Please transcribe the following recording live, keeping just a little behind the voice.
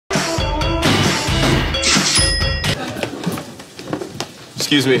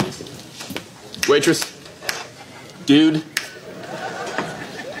Excuse me. Waitress. Dude.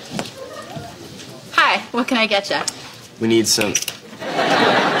 Hi, what can I get you? We need some. Is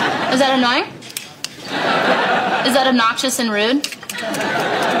that annoying? Is that obnoxious and rude?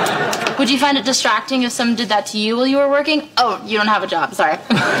 Would you find it distracting if someone did that to you while you were working? Oh, you don't have a job, sorry.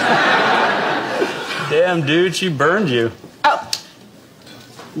 Damn, dude, she burned you. Oh.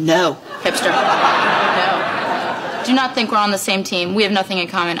 No, hipster. No. Do not think we're on the same team. We have nothing in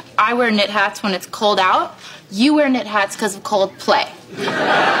common. I wear knit hats when it's cold out. You wear knit hats because of cold play. You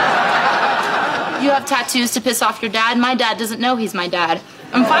have tattoos to piss off your dad. My dad doesn't know he's my dad.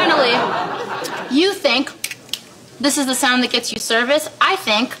 And finally, you think this is the sound that gets you service. I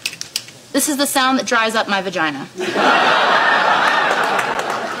think this is the sound that dries up my vagina. The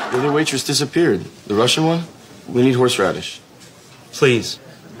other waitress disappeared. The Russian one? We need horseradish. Please.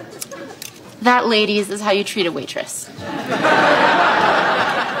 That, ladies, is how you treat a waitress.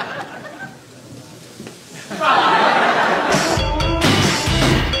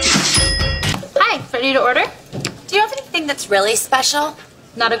 Hi, ready to order? Do you have anything that's really special?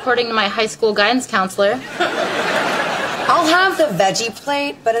 Not according to my high school guidance counselor. I'll have the veggie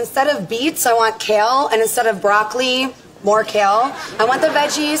plate, but instead of beets, I want kale, and instead of broccoli, more kale. I want the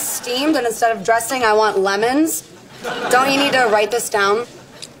veggies steamed, and instead of dressing, I want lemons. Don't you need to write this down?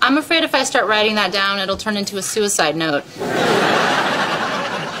 I'm afraid if I start writing that down, it'll turn into a suicide note.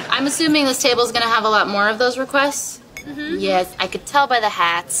 I'm assuming this table is going to have a lot more of those requests? Mm-hmm. Yes, I could tell by the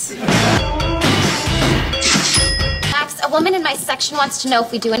hats. Max, a woman in my section wants to know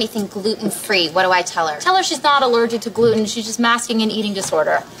if we do anything gluten-free. What do I tell her? Tell her she's not allergic to gluten. She's just masking an eating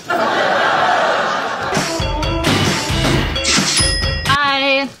disorder.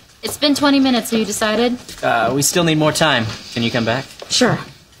 Hi. It's been 20 minutes. Have you decided? We still need more time. Can you come back? Sure.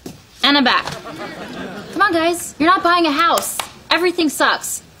 And I'm back. Come on, guys. You're not buying a house. Everything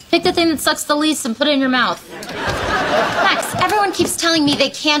sucks. Pick the thing that sucks the least and put it in your mouth. Max, everyone keeps telling me they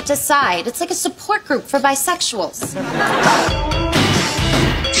can't decide. It's like a support group for bisexuals.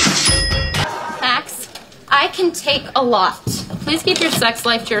 Max, I can take a lot. Please keep your sex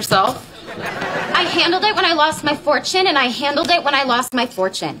life to yourself. I handled it when I lost my fortune, and I handled it when I lost my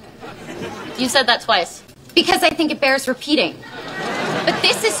fortune. You said that twice. Because I think it bears repeating. But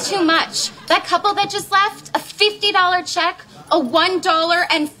this is too much. That couple that just left, a $50 check, a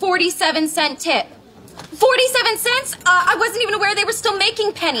 $1.47 tip. 47 cents? I wasn't even aware they were still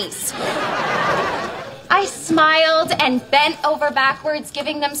making pennies. I smiled and bent over backwards,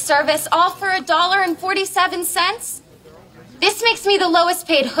 giving them service, all for $1.47. This makes me the lowest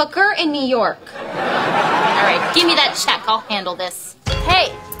paid hooker in New York. All right, give me that check. I'll handle this.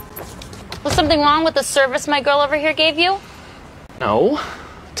 Hey, was something wrong with the service my girl over here gave you? No.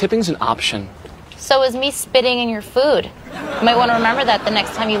 Tipping's an option. So is me spitting in your food. You might want to remember that the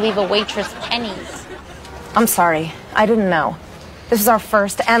next time you leave a waitress pennies. I'm sorry. I didn't know. This is our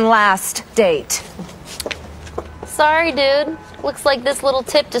first and last date. Sorry, dude. Looks like this little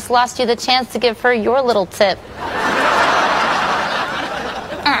tip just lost you the chance to give her your little tip.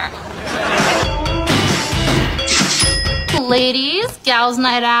 Ladies, gals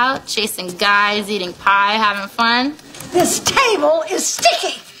night out, chasing guys, eating pie, having fun. This table is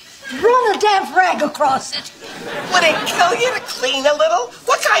sticky. Run a damp rag across it. Would it kill you to clean a little?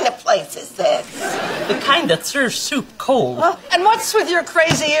 What kind of place is this? The kind that serves soup cold. And what's with your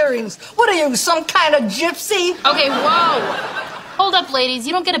crazy earrings? What are you, some kind of gypsy? Okay, whoa. Hold up, ladies.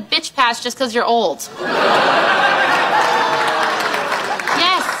 You don't get a bitch pass just because you're old.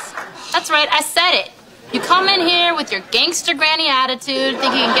 Yes, that's right. I said it. You come in here with your gangster granny attitude,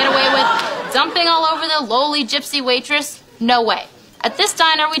 think you can get away with dumping all over the lowly gypsy waitress? No way. At this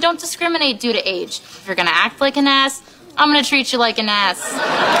diner, we don't discriminate due to age. If you're gonna act like an ass, I'm gonna treat you like an ass.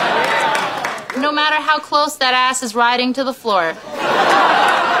 No matter how close that ass is riding to the floor.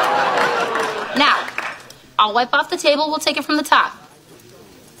 Now, I'll wipe off the table. We'll take it from the top.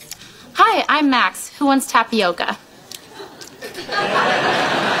 Hi, I'm Max. Who wants tapioca?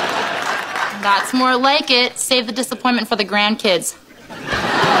 That's more like it. Save the disappointment for the grandkids.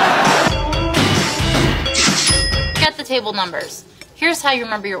 Get the table numbers. Here's how you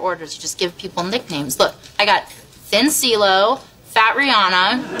remember your orders. You just give people nicknames. Look, I got Thin CeeLo, Fat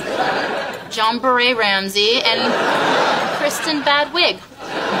Rihanna, John Beret Ramsey, and Kristen Bad Wig.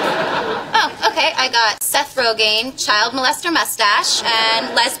 Oh, okay. I got Seth Rogen, Child Molester Mustache,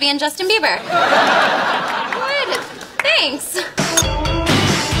 and Lesbian Justin Bieber. Good. Thanks.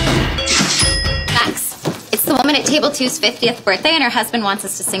 Max, it's the woman at table 2's 50th birthday, and her husband wants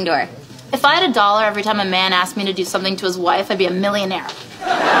us to sing to her. If I had $1 every time a man asked me to do something to his wife, I'd be a millionaire.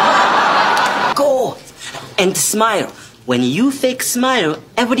 Go and smile. When you fake smile,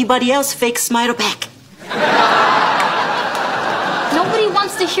 everybody else fake smile back. Nobody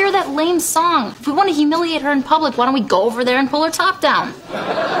wants to hear that lame song. If we want to humiliate her in public, why don't we go over there and pull her top down?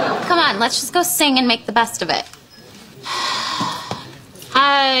 Come on, let's just go sing and make the best of it.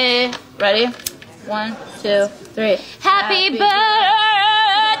 Hi. Ready? 1, 2, 3. Happy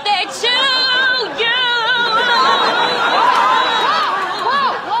birthday to you!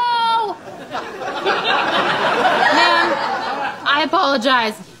 Whoa! Man, I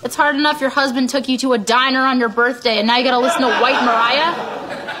apologize. It's hard enough your husband took you to a diner on your birthday and now you gotta listen to White Mariah?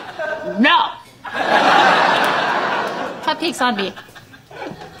 No! Cupcakes on me.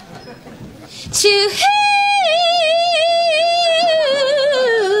 To you.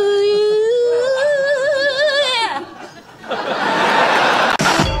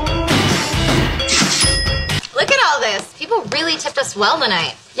 Look at all this. People really tipped us well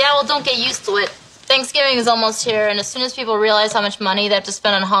tonight. Yeah, well, don't get used to it. Thanksgiving is almost here, and as soon as people realize how much money they have to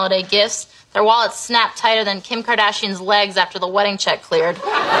spend on holiday gifts, their wallets snap tighter than Kim Kardashian's legs after the wedding check cleared.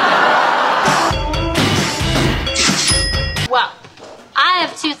 Well, I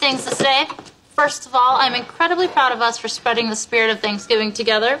have 2 things to say. First of all, I'm incredibly proud of us for spreading the spirit of Thanksgiving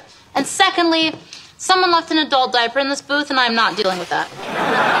together. And secondly, someone left an adult diaper in this booth, and I'm not dealing with that.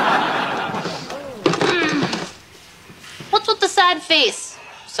 What's with the sad face?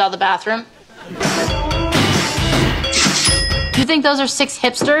 Saw the bathroom. You think those are 6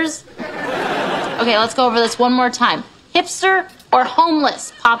 hipsters? Okay, let's go over this one more time. Hipster or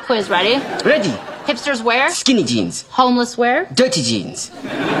homeless? Pop quiz, ready? Ready. Hipsters wear? Skinny jeans. Homeless wear? Dirty jeans.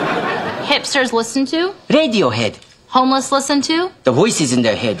 Hipsters listen to? Radiohead. Homeless listen to? The voices in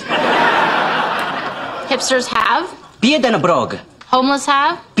their head. Hipsters have? Beard and a brog. Homeless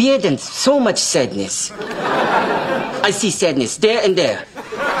have? Beard and so much sadness. I see sadness there and there.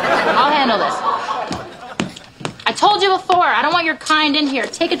 I'll handle this. I told you before, I don't want your kind in here.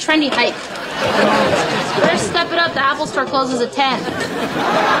 Take a trendy hike. Better step it up. The Apple Store closes at 10.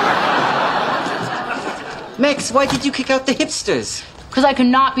 Max, why did you kick out the hipsters? Because I could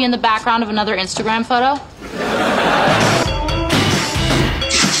not be in the background of another Instagram photo.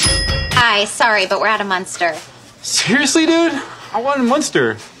 Hi, sorry, but we're out of Munster. Seriously, dude? I wanted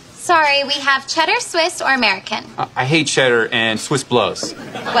Munster. Sorry, we have cheddar, Swiss, or American. I hate cheddar and Swiss blows.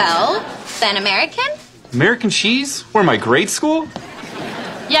 Well, then American? American cheese? Where, my grade school?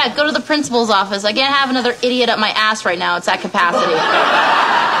 Yeah, go to the principal's office. I can't have another idiot up my ass right now. It's at capacity.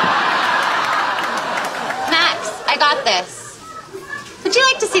 Max, I got this. Would you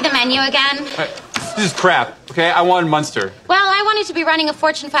like to see the menu again? This is crap, okay? I wanted Munster. Well, I wanted to be running a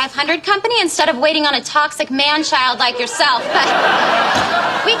Fortune 500 company instead of waiting on a toxic man-child like yourself, but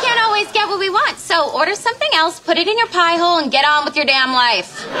we can't always get what we want. So order something else, put it in your pie hole, and get on with your damn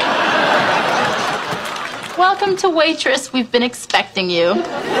life. Welcome to Waitress. We've been expecting you.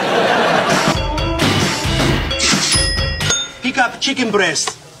 Pick up chicken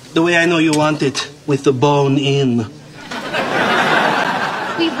breast, the way I know you want it, with the bone in.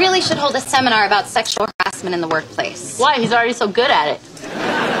 We really should hold a seminar about sexual harassment in the workplace. Why? He's already so good at it.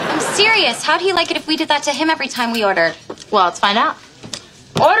 I'm serious. How'd he like it if we did that to him every time we ordered? Well, let's find out.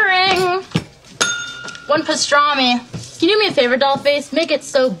 Ordering! 1 pastrami. Can you do me a favor, Dollface? Make it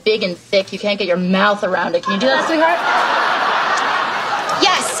so big and thick you can't get your mouth around it. Can you do that, sweetheart?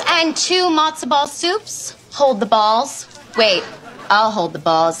 Yes, and 2 matzo ball soups. Hold the balls. Wait, I'll hold the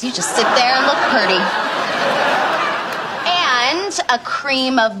balls. You just sit there and look pretty. And a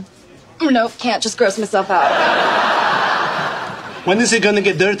cream of... Nope, can't. Just gross myself out. When is it gonna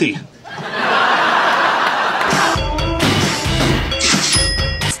get dirty?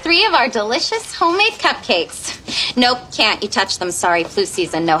 It's 3 of our delicious homemade cupcakes. Nope, can't. You touch them. Sorry, flu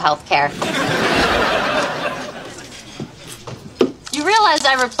season, no health care. You realize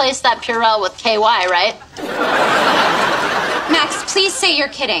I replaced that Purell with KY, right? Max, please say you're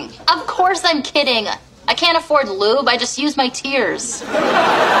kidding. Of course I'm kidding. I can't afford lube. I just use my tears.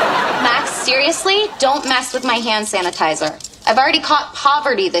 Max, seriously? Don't mess with my hand sanitizer. I've already caught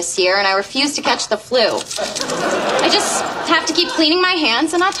poverty this year, and I refuse to catch the flu. I just have to keep cleaning my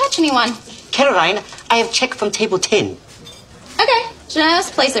hands and not touch anyone. Caroline, I have check from table 10. Okay,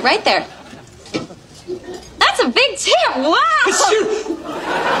 just place it right there. That's a big tip. Wow!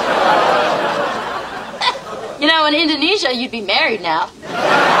 You know, in Indonesia, you'd be married now.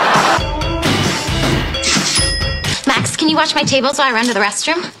 Max, can you watch my tables while I run to the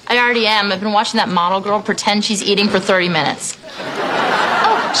restroom? I already am. I've been watching that model girl pretend she's eating for 30 minutes.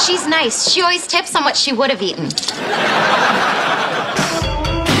 Oh, she's nice. She always tips on what she would have eaten.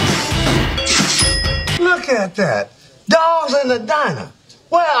 Look at that. Dogs in the diner.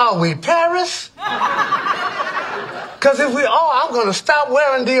 Where are we, Paris? Because if we are, I'm going to stop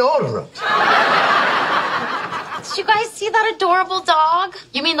wearing deodorant. Did you guys see that adorable dog?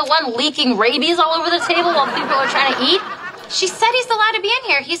 You mean the one leaking rabies all over the table while people are trying to eat? She said he's allowed to be in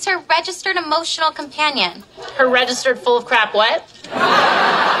here. He's her registered emotional companion. Her registered full of crap what?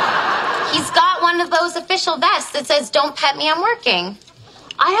 He's got one of those official vests that says, "Don't pet me, I'm working."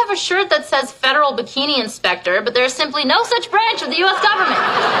 I have a shirt that says Federal Bikini Inspector, but there is simply no such branch of the U.S. government.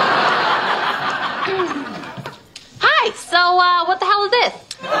 Hi, so what the hell is this?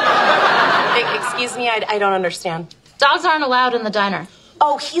 Excuse me, I don't understand. Dogs aren't allowed in the diner.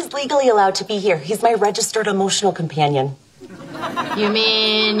 Oh, he's legally allowed to be here. He's my registered emotional companion. You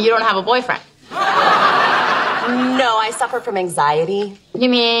mean you don't have a boyfriend? No, I suffer from anxiety. You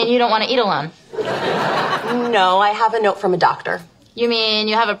mean you don't want to eat alone? No, I have a note from a doctor. You mean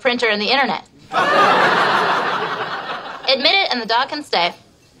you have a printer and the internet? Admit it and the dog can stay.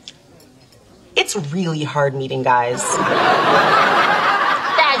 It's really hard meeting guys.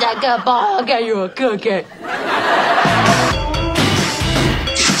 That's a good boy. I'll get you a cookie.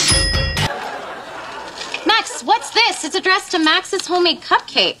 Max, what's this? It's addressed to Max's homemade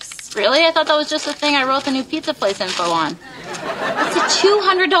cupcakes. Really? I thought that was just a thing I wrote the new pizza place info on. It's a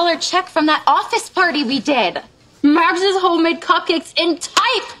 $200 check from that office party we did. Max's homemade cupcakes in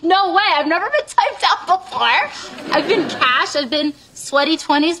type. No way. I've never been typed out before. I've been cash. I've been sweaty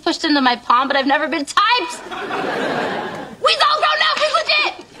 20s pushed into my palm, but I've never been typed. We all grown up. We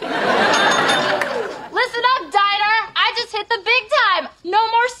legit. Listen up, diner. I just hit the big time. No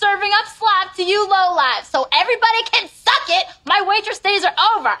more serving up slop to you lowlives. So everybody can suck it. My waitress days are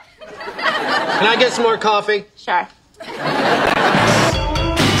over. Can I get some more coffee? Sure.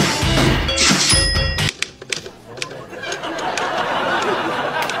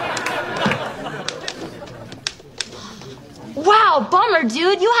 Wow, bummer,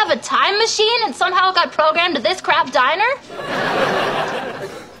 dude. You have a time machine and somehow got programmed to this crap diner?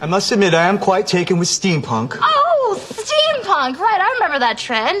 I must admit, I am quite taken with steampunk. Oh, steampunk. Right, I remember that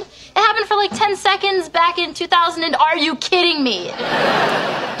trend. It happened for like 10 seconds back in 2000 and are you kidding me?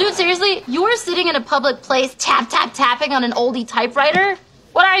 Dude, seriously, you were sitting in a public place tapping on an oldie typewriter?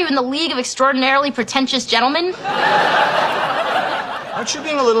 What are you, in the League of Extraordinarily Pretentious Gentlemen? Aren't you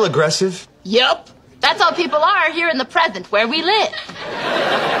being a little aggressive? Yup. That's how people are here in the present, where we live.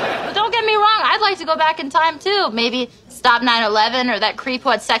 But don't get me wrong, I'd like to go back in time, too. Maybe stop 9/11 or that creep who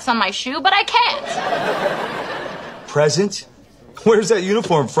had sex on my shoe, but I can't. Present? Where's that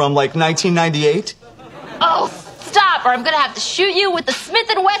uniform from, like 1998? Oh, stop, or I'm gonna have to shoot you with the Smith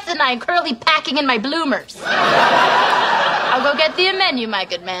 & Wesson I'm currently packing in my bloomers. I'll go get thee a menu, my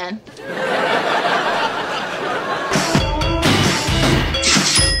good man.